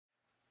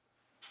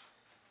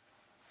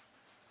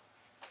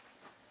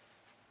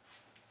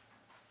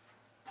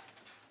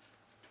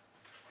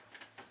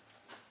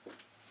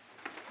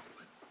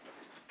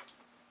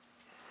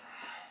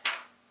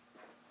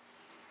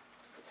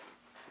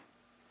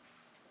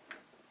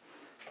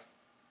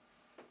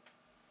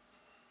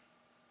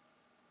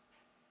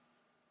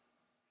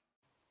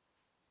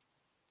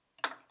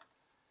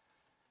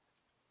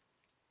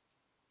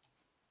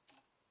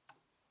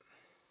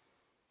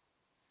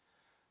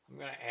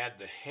going to add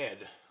the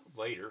head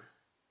later,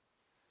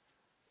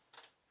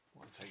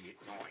 once I get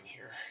going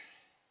here.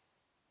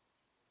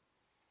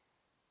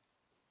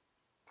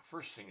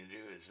 First thing to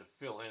do is to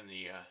fill in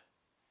the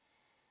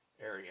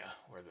area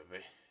where the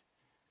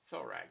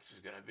thorax is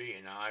going to be.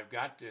 And now I've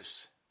got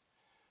this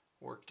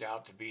worked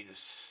out to be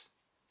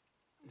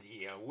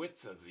the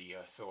width of the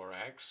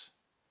thorax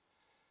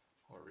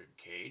or rib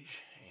cage,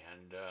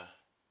 and so I'm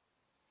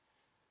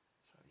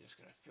just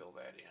going to fill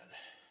that in.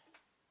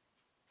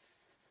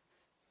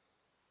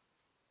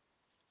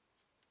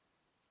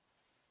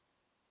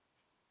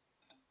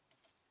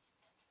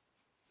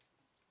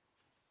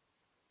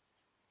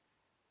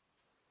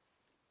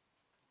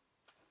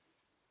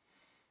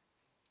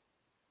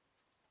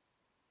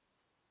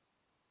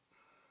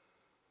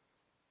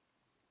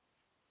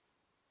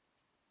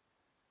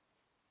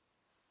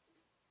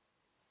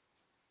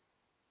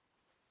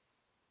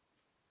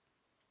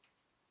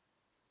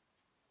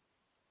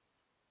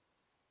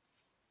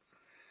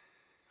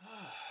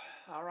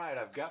 All right,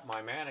 I've got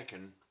my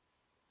mannequin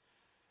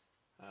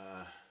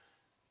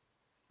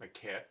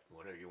maquette,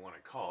 whatever you want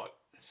to call it,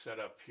 set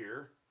up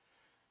here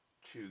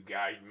to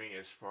guide me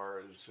as far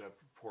as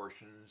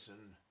proportions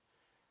and,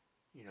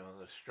 you know,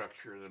 the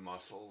structure of the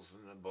muscles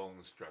and the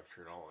bone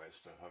structure and all that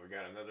stuff. I've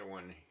got another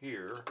one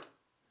here.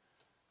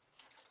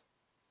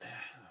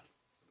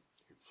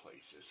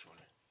 Replace this one.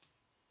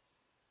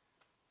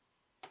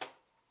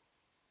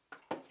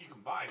 You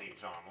can buy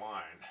these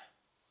online.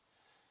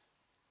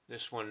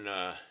 This one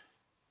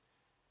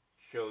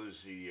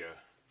shows the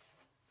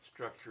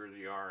structure of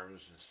the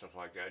arms and stuff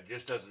like that. It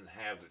just doesn't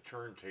have the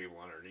turntable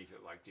underneath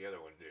it like the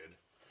other one did.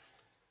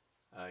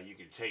 You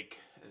can take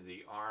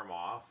the arm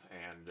off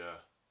and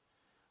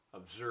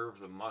observe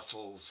the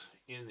muscles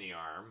in the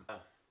arm.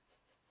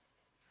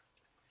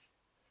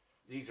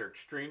 These are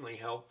extremely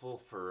helpful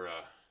for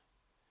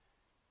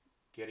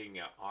getting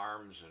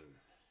arms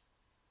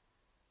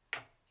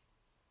and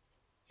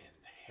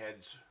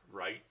heads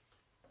right.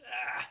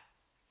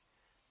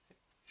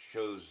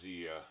 Shows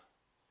the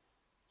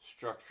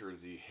structure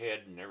of the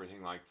head and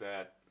everything like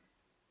that,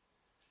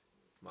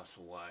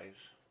 muscle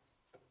wise,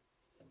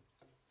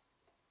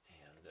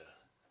 and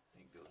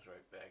it goes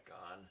right back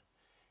on.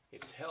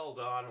 It's held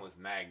on with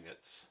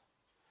magnets.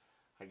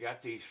 I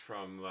got these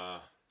from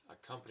a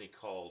company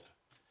called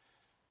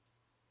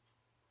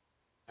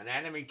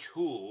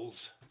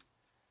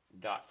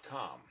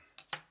anatomytools.com.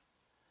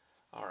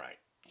 All right,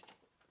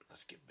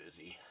 let's get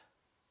busy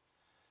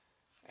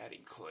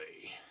adding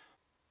clay.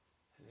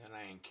 And then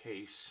I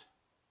encase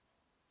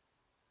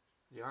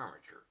the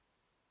armature.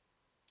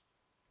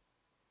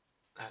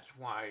 That's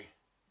why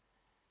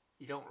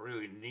you don't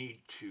really need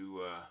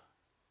to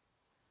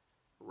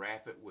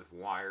wrap it with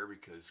wire,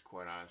 because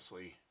quite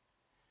honestly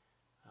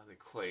the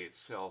clay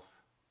itself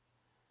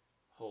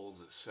holds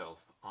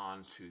itself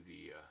onto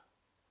the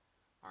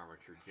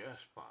armature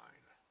just fine.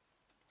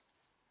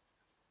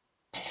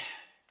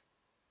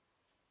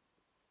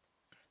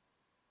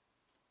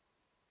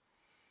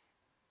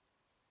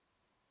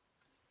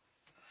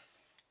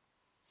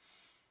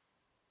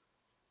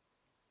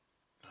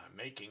 I'm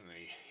making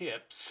the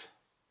hips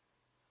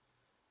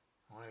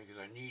only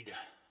because I need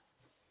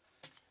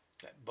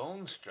that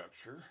bone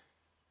structure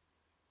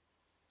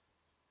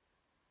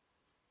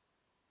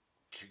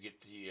to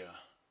get the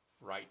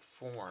right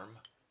form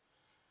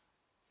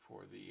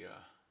for the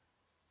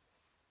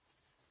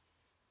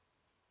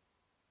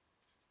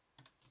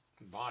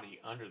body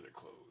under the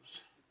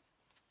clothes.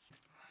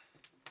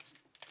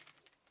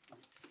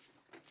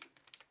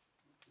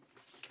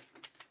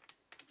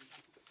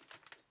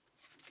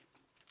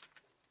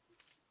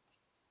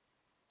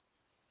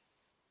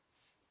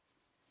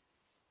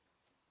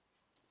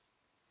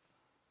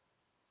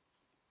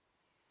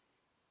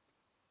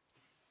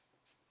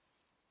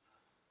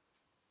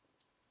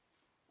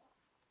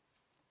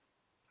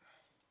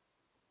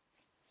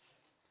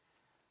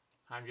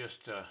 I'm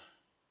just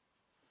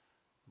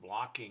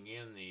blocking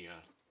in the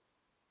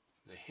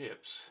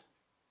hips.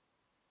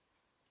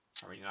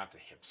 I mean, not the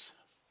hips.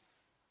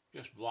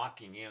 Just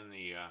blocking in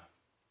the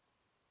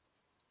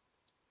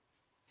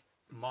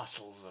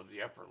muscles of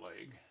the upper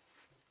leg.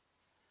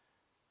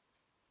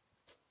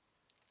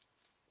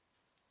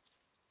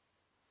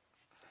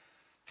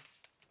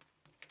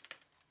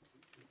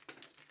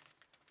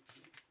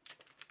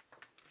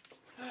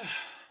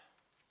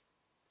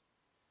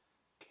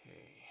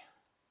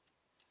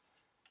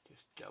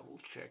 Double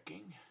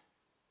checking.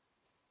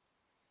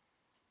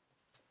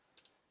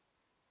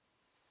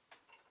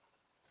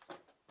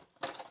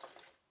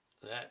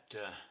 That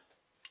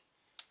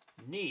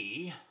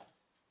knee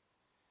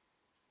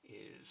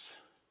is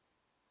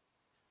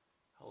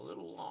a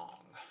little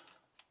long,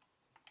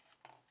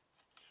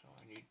 so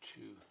I need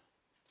to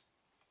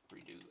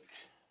redo it.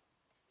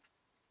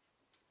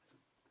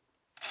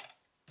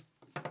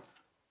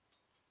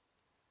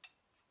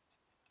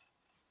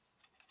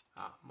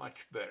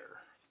 Much better.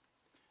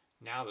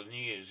 Now the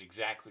knee is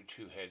exactly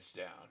 2 heads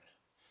down.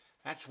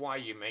 That's why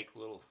you make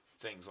little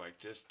things like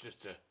this,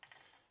 just to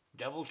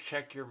double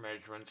check your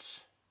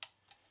measurements,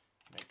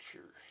 make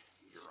sure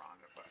you're on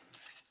the button.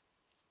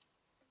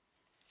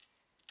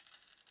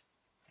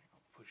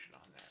 push it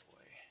on that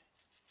way.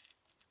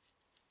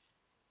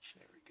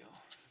 There we go.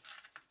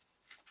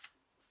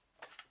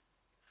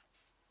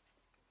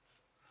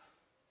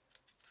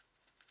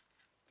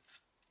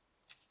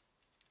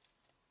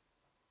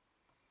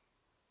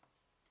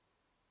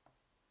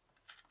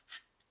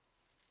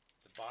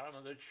 The bottom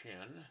of the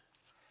chin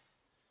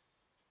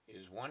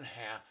is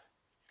 1/2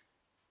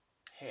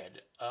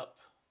 head up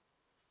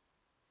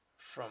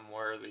from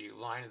where the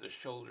line of the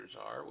shoulders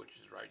are, which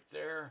is right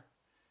there,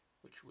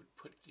 which would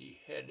put the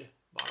head,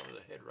 bottom of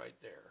the head right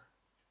there.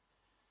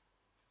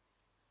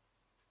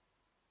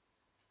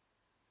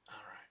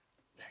 All right,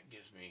 that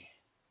gives me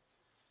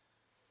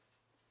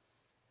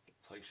the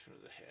placement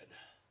of the head.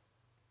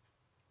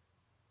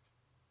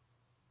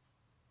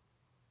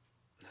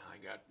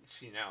 Now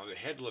see now the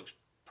head looks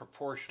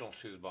proportional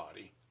to the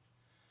body.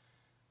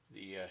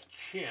 The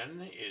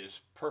chin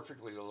is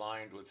perfectly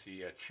aligned with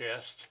the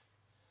chest,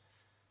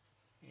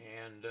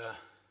 and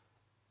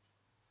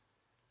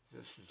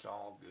this is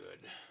all good.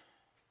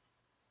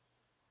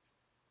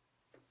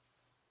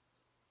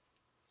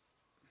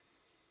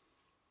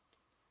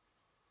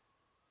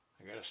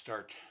 I got to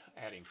start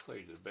adding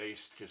clay to the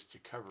base just to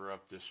cover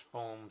up this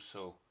foam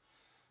so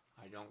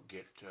I don't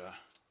get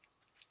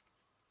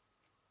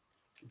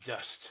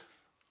dust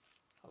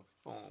of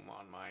foam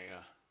on my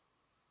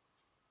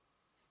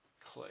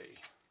clay.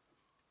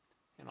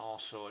 And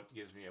also it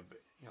gives me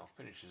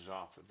finishes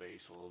off the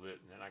base a little bit,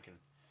 and then I can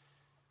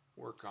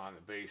work on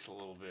the base a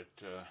little bit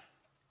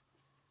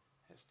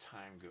as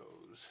time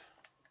goes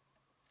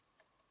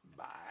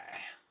by.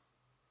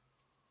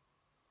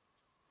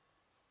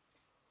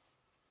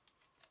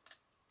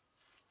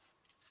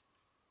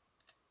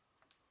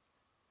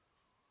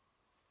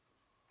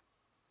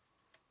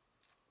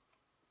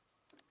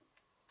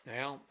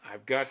 Now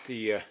I've got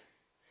the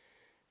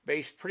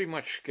base pretty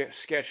much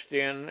sketched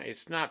in.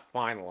 It's not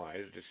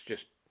finalized. It's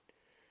just,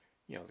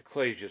 the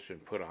clay's just been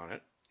put on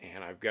it.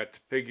 And I've got the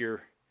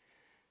figure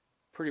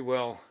pretty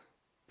well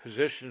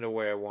positioned the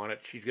way I want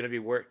it. She's going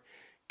to be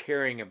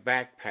carrying a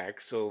backpack,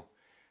 so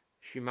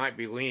she might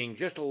be leaning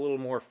just a little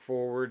more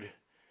forward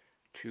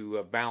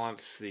to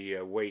balance the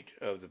weight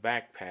of the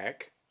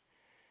backpack.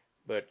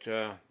 But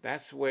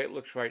that's the way it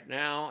looks right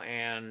now,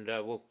 and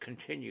we'll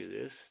continue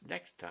this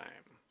next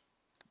time.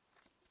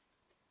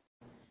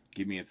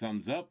 Give me a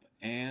thumbs up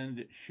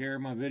and share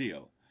my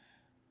video.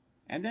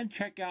 And then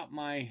check out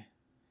my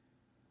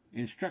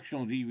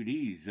instructional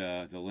DVDs,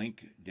 the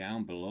link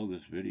down below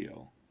this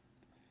video.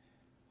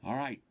 All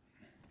right,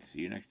 see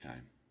you next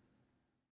time.